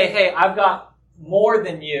don't say, hey, I've got more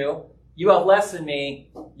than you. You have less than me.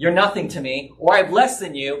 You're nothing to me. Or I have less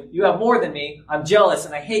than you. You have more than me. I'm jealous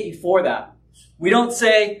and I hate you for that. We don't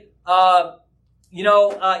say,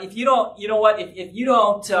 if you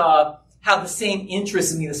don't have the same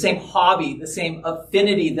interest in me, the same hobby, the same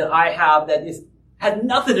affinity that I have that had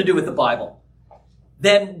nothing to do with the Bible,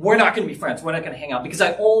 then we're not going to be friends. We're not going to hang out because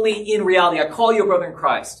I call you a brother in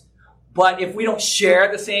Christ. But if we don't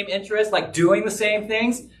share the same interests, like doing the same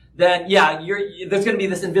things, then there's going to be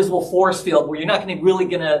this invisible force field where you're not really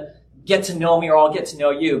going to get to know me or I'll get to know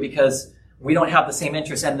you because we don't have the same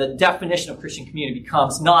interests. And the definition of Christian community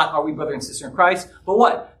becomes not are we brother and sister in Christ, but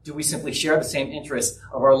what? Do we simply share the same interests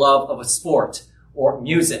of our love of a sport or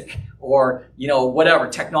music or, whatever,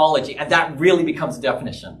 technology? And that really becomes the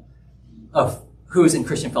definition of who's in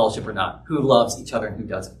Christian fellowship or not, who loves each other and who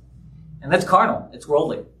doesn't. And that's carnal. It's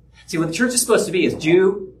worldly. See, what the church is supposed to be is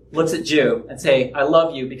Jew looks at Jew and say, I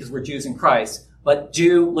love you because we're Jews in Christ. But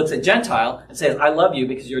Jew looks at Gentile and says, I love you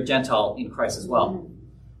because you're a Gentile in Christ as well.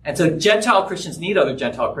 And so Gentile Christians need other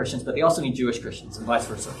Gentile Christians, but they also need Jewish Christians and vice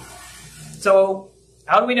versa. So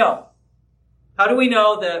how do we know? How do we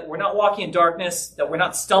know that we're not walking in darkness, that we're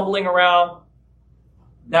not stumbling around,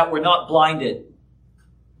 that we're not blinded?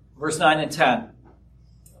 Verse 9 and 10.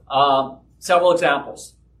 Several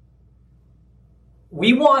examples.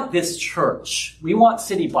 We want this church, we want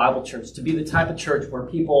City Bible Church to be the type of church where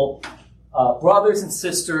people, brothers and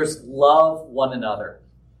sisters, love one another.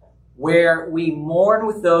 Where we mourn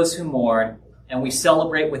with those who mourn and we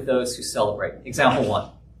celebrate with those who celebrate. Example 1.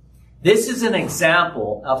 This is an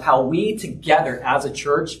example of how we together as a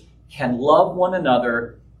church can love one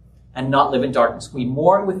another and not live in darkness. We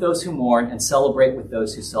mourn with those who mourn and celebrate with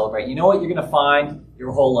those who celebrate. You know what you're going to find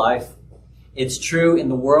your whole life? It's true in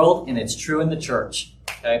the world and it's true in the church.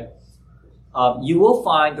 Okay? You will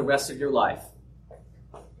find the rest of your life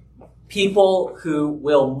people who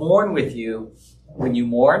will mourn with you when you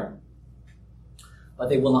mourn, but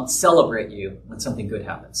they will not celebrate you when something good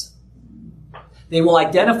happens. They will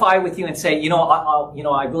identify with you and say,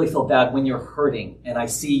 I really feel bad when you're hurting and I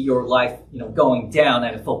see your life, going down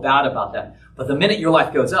and I feel bad about that. But the minute your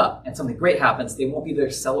life goes up and something great happens, they won't be there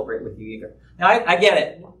to celebrate with you either. Now, I get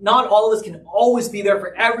it. Not all of us can always be there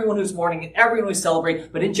for everyone who's mourning and everyone who's celebrating.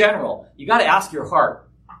 But in general, you got to ask your heart,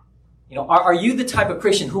 are you the type of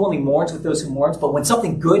Christian who only mourns with those who mourns? But when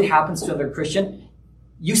something good happens to another Christian,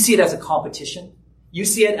 you see it as a competition. You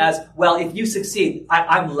see it as, well, if you succeed,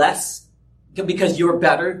 I'm less because you're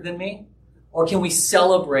better than me? Or can we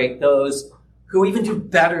celebrate those who even do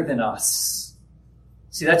better than us?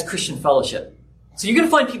 See, that's Christian fellowship. So you're going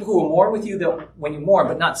to find people who will mourn with you when you mourn,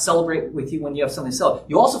 but not celebrate with you when you have something to celebrate.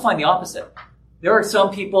 You also find the opposite. There are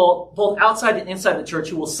some people, both outside and inside the church,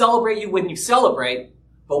 who will celebrate you when you celebrate,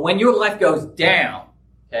 but when your life goes down,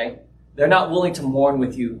 okay, they're not willing to mourn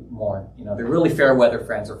with you mourn. They're really fair weather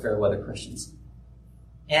friends or fair weather Christians.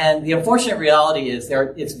 And the unfortunate reality is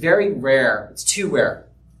it's very rare, it's too rare,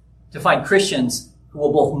 to find Christians who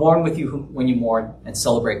will both mourn with you when you mourn and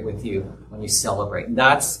celebrate with you when you celebrate. And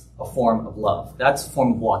that's a form of love. That's a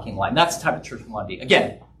form of walking line. That's the type of church we want to be.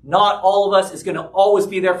 Again, not all of us is going to always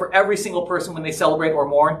be there for every single person when they celebrate or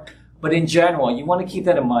mourn. But in general, you want to keep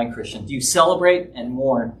that in mind, Christian. Do you celebrate and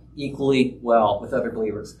mourn equally well with other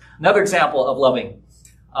believers? Another example of loving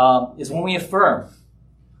is when we affirm.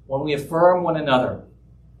 When we affirm one another.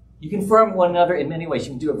 You can affirm one another in many ways.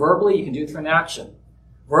 You can do it verbally. You can do it through an action.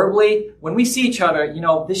 Verbally, when we see each other,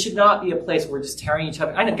 this should not be a place where we're just tearing each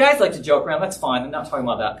other. I know guys like to joke around. That's fine. I'm not talking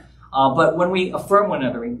about that. But when we affirm one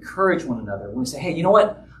another, encourage one another, when we say, hey, you know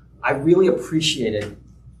what? I really appreciate it.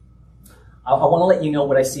 I want to let you know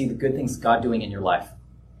what I see, the good things God doing in your life.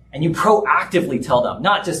 And you proactively tell them,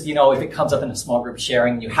 not just, if it comes up in a small group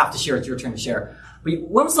sharing, you have to share, it's your turn to share. But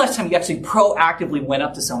when was the last time you actually proactively went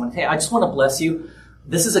up to someone, hey, I just want to bless you.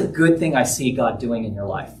 This is a good thing I see God doing in your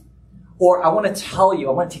life. Or I want to tell you,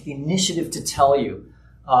 I want to take the initiative to tell you,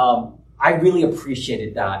 I really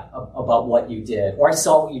appreciated that about what you did. Or I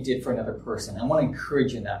saw what you did for another person. I want to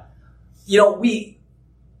encourage you in that.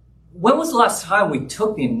 When was the last time we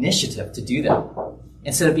took the initiative to do that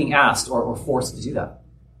instead of being asked or forced to do that?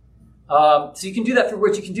 So you can do that through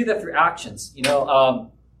words. You can do that through actions.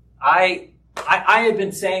 I had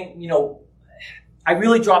been saying, I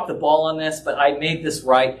really dropped the ball on this, but I made this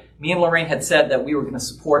right. Me and Lorraine had said that we were going to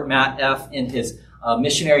support Matt F. in his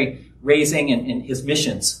missionary raising and in his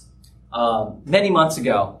missions many months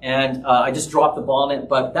ago. And I just dropped the ball on it,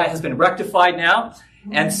 but that has been rectified now.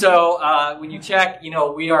 And so when you check,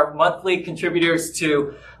 we are monthly contributors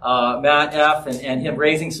to Matt F. and him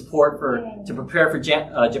raising support to prepare for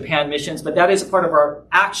Japan missions. But that is a part of our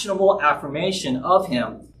actionable affirmation of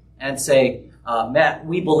him and say, Matt,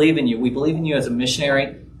 we believe in you. We believe in you as a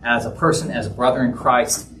missionary, as a person, as a brother in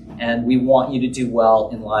Christ, and we want you to do well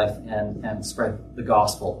in life and spread the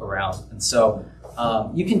gospel around. And so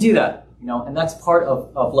you can do that, and that's part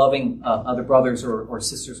of loving other brothers or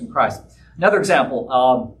sisters in Christ. Another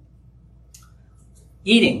example,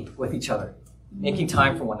 eating with each other, making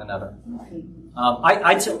time for one another.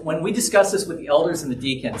 When we discuss this with the elders and the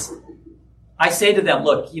deacons, I say to them,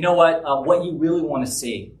 look, you know what you really want to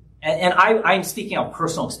see. And I'm speaking of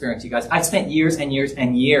personal experience, you guys. I spent years and years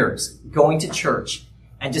and years going to church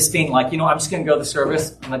and just being like, I'm just going to go to the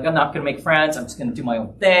service. I'm not going to make friends. I'm just going to do my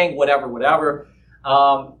own thing, whatever.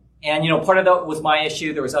 And part of that was my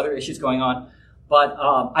issue. There was other issues going on. But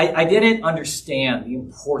I didn't understand the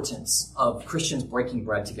importance of Christians breaking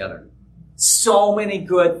bread together. So many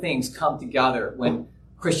good things come together when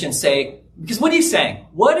Christians say, because what are you saying?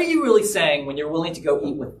 What are you really saying when you're willing to go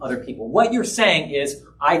eat with other people? What you're saying is,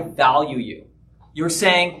 I value you. You're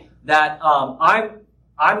saying that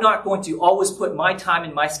I'm not going to always put my time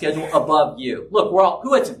and my schedule above you. Look,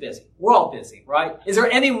 who isn't busy? We're all busy, right? Is there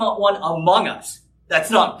anyone among us that's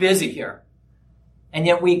not busy here? And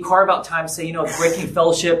yet we carve out time and say, breaking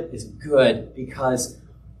fellowship is good because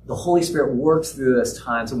the Holy Spirit works through those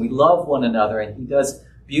times and we love one another and he does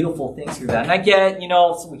beautiful things through that. And I get,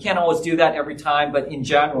 we can't always do that every time, but in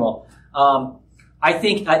general, I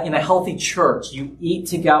think in a healthy church, you eat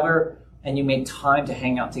together and you make time to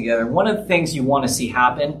hang out together. One of the things you want to see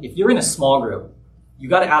happen, if you're in a small group, you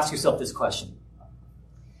got to ask yourself this question.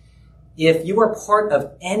 if you are part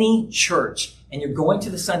of any church and you're going to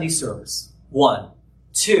the Sunday service, 1.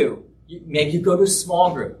 2, maybe you go to a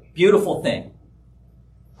small group. Beautiful thing.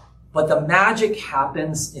 But the magic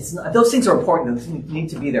happens. Those things are important. Those need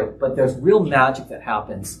to be there. But there's real magic that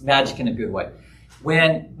happens. Magic in a good way.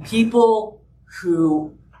 When people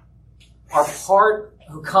who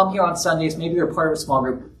come here on Sundays, maybe they're part of a small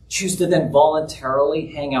group, choose to then voluntarily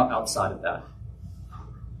hang out outside of that.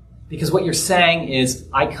 Because what you're saying is,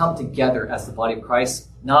 I come together as the body of Christ,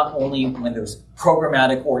 not only when there's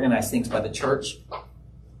programmatic, organized things by the church,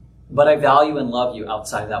 but I value and love you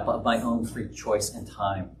outside of that, by my own free choice and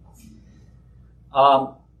time.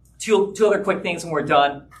 Two other quick things and we're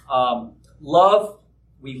done. Love.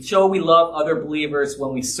 We show we love other believers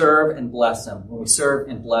when we serve and bless them. When we serve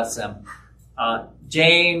and bless them.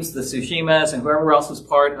 James, the Sushimas, and whoever else was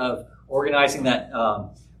part of organizing that,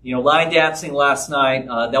 line dancing last night,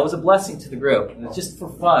 that was a blessing to the group. It was just for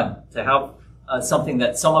fun to have something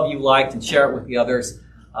that some of you liked and share it with the others.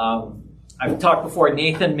 I've talked before,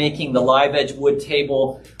 Nathan making the live edge wood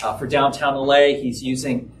table for downtown LA. He's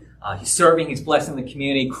serving, he's blessing the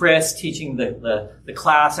community. Chris teaching the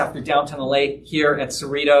class after downtown LA here at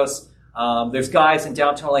Cerritos. There's guys in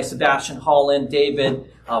downtown LA, Sebastian Holland, David,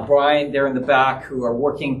 Brian there in the back, who are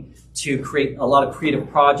working to create a lot of creative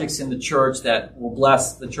projects in the church that will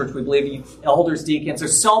bless the church. We believe in you, elders, deacons.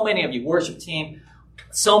 There's so many of you, worship team,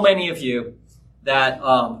 so many of you that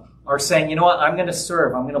are saying, you know what, I'm going to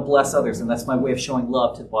serve, I'm going to bless others, and that's my way of showing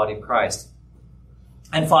love to the body of Christ.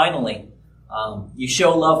 And finally, you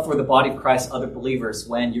show love for the body of Christ, other believers,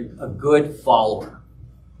 when you're a good follower.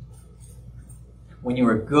 When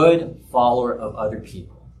you're a good follower of other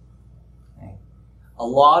people. Okay? A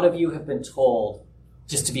lot of you have been told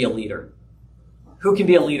just to be a leader. Who can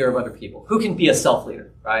be a leader of other people? Who can be a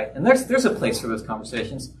self-leader, right? And there's a place for those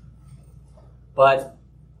conversations. But,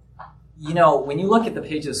 when you look at the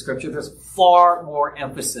pages of Scripture, there's far more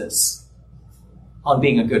emphasis on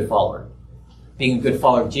being a good follower. Being a good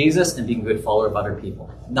follower of Jesus and being a good follower of other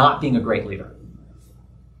people. Not being a great leader.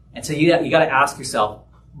 And so you got to ask yourself,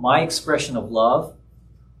 my expression of love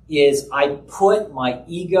is I put my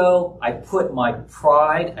ego, I put my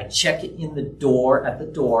pride, I check it at the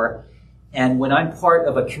door. And when I'm part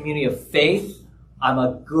of a community of faith, I'm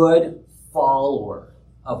a good follower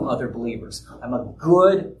of other believers. I'm a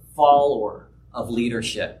good follower of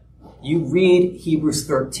leadership. You read Hebrews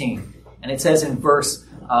 13, and it says in verse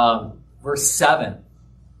 7,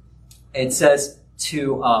 it says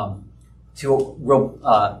to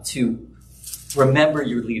remember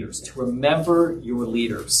your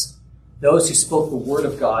leaders, those who spoke the word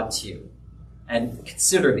of God to you, and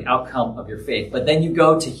consider the outcome of your faith. But then you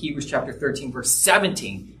go to Hebrews chapter 13, verse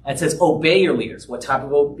 17, and it says, obey your leaders. What type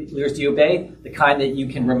of leaders do you obey? The kind that you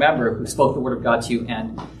can remember, who spoke the word of God to you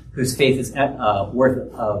and whose faith is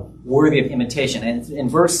worthy of imitation. And in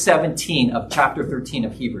verse 17 of chapter 13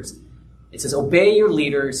 of Hebrews, it says, obey your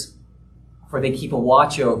leaders, for they keep a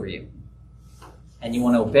watch over you. And you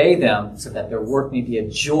want to obey them so that their work may be a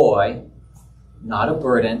joy, not a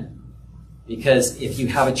burden. Because if you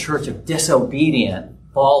have a church of disobedient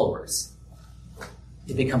followers,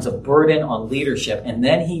 it becomes a burden on leadership. And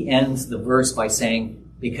then he ends the verse by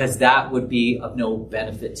saying, because that would be of no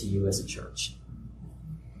benefit to you as a church.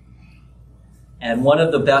 And one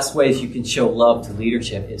of the best ways you can show love to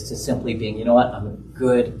leadership is to simply being, you know what, I'm a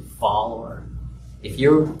good follower. If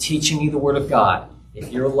you're teaching me the word of God,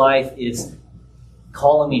 if your life is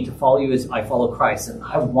calling me to follow you as I follow Christ, and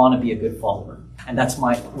I want to be a good follower. And that's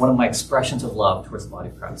one of my expressions of love towards the body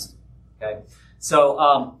of Christ. Okay?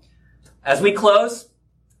 So, as we close,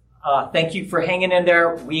 thank you for hanging in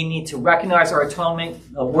there. We need to recognize our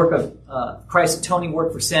atonement, the work of Christ's atoning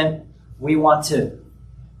work for sin. We want to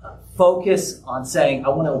focus on saying, I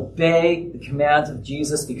want to obey the commands of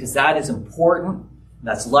Jesus because that is important.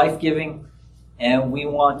 That's life-giving. And we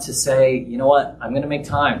want to say, you know what? I'm going to make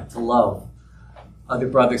time to love other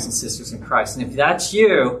brothers and sisters in Christ. And if that's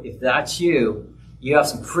you, you have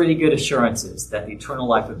some pretty good assurances that the eternal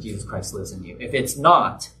life of Jesus Christ lives in you. If it's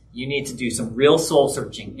not, you need to do some real soul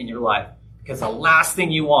searching in your life. Because the last thing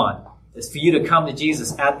you want is for you to come to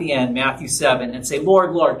Jesus at the end, Matthew 7, and say,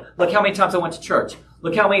 Lord, Lord, look how many times I went to church.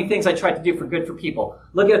 Look how many things I tried to do for good for people.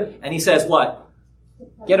 And he says, what?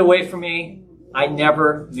 Get away from me. I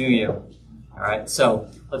never knew you. All right, so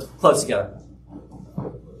let's close together.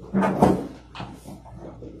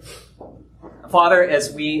 Father,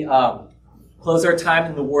 as we close our time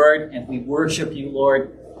in the Word and we worship you,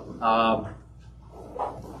 Lord,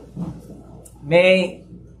 may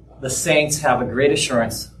the saints have a great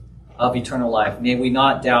assurance of eternal life. May we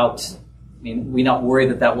not doubt May we not worry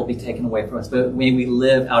that that will be taken away from us, but may we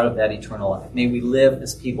live out of that eternal life. May we live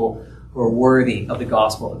as people who are worthy of the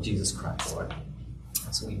gospel of Jesus Christ, Lord.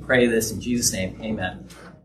 And so we pray this in Jesus' name. Amen.